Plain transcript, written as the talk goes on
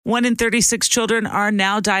1 in 36 children are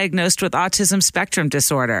now diagnosed with autism spectrum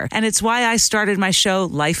disorder. And it's why I started my show,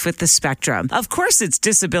 Life with the Spectrum. Of course, it's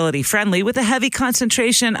disability friendly with a heavy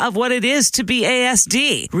concentration of what it is to be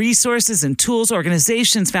ASD. Resources and tools,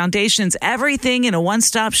 organizations, foundations, everything in a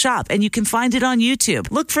one-stop shop. And you can find it on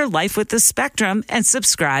YouTube. Look for Life with the Spectrum and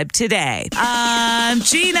subscribe today. I'm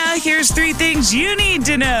Gina. Here's 3 things you need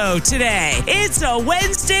to know today. It's a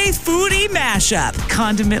Wednesday foodie mashup.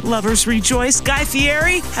 Condiment lovers rejoice. Guy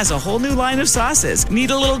Fieri has a whole new line of sauces. Need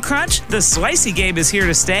a little crunch? The spicy game is here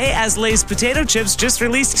to stay as Lay's potato chips just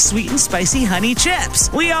released sweet and spicy honey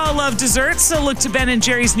chips. We all love desserts, so look to Ben &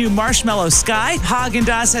 Jerry's new Marshmallow Sky.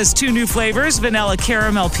 Haagen-Dazs has 2 new flavors, vanilla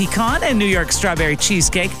caramel pecan and New York strawberry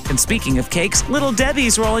cheesecake. And speaking of cakes, Little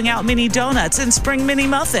Debbie's rolling out mini donuts and spring mini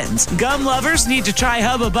muffins. Gum lovers need to try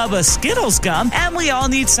Hubba Bubba Skittles gum, and we all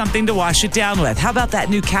need something to wash it down with. How about that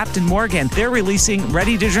new Captain Morgan? They're releasing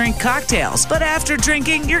ready-to-drink cocktails. But after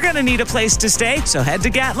drinking, you're going to need a place to stay, so head to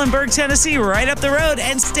Gatlinburg, Tennessee, right up the road,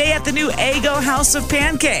 and stay at the new Eggo House of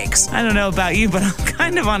Pancakes. I don't know about you, but I'm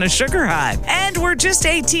kind of on a sugar high. And we're just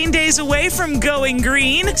 18 days away from going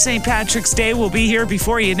green. St. Patrick's Day will be here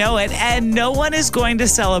before you know it, and no one is going to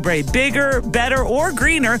celebrate bigger, better, or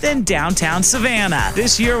greener than downtown Savannah.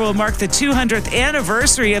 This year will mark the 200th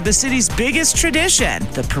anniversary of the city's biggest tradition.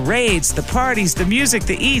 The parades, the parties, the music,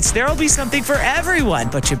 the eats, there'll be something for everyone,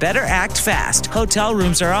 but you better act fast. Hotel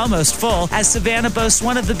rooms are almost full as Savannah boasts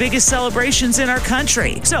one of the biggest celebrations in our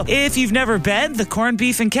country. So if you've never been, the corned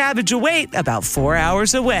beef and cabbage await about 4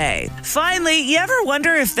 hours away. Finally, you ever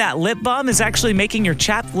wonder if that lip balm is actually making your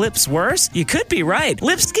chapped lips worse? You could be right.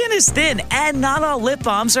 Lip skin is thin, and not all lip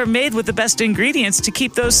balms are made with the best ingredients to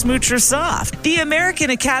keep those smoochers soft. The American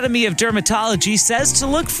Academy of Dermatology says to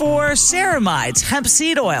look for ceramides, hemp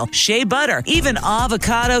seed oil, shea butter, even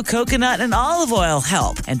avocado, coconut, and olive oil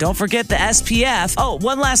help. And don't forget the SPF. Oh,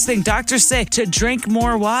 one last thing. Doctors say to drink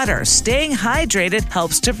more water. Staying hydrated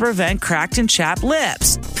helps to prevent cracked and chapped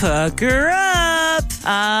lips. Pucker up.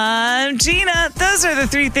 I'm Gina. Those are the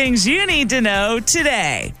 3 things you need to know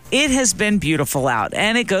today. It has been beautiful out,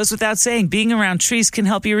 and it goes without saying being around trees can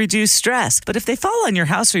help you reduce stress. But if they fall on your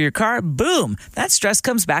house or your car, boom, that stress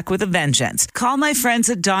comes back with a vengeance. Call my friends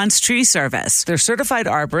at Dawn's Tree Service. They're certified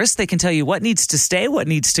arborists. They can tell you what needs to stay, what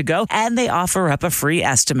needs to go, and they offer up a free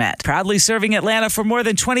estimate. Proudly serving Atlanta for more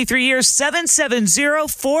than 23 years,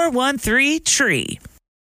 770-413-TREE.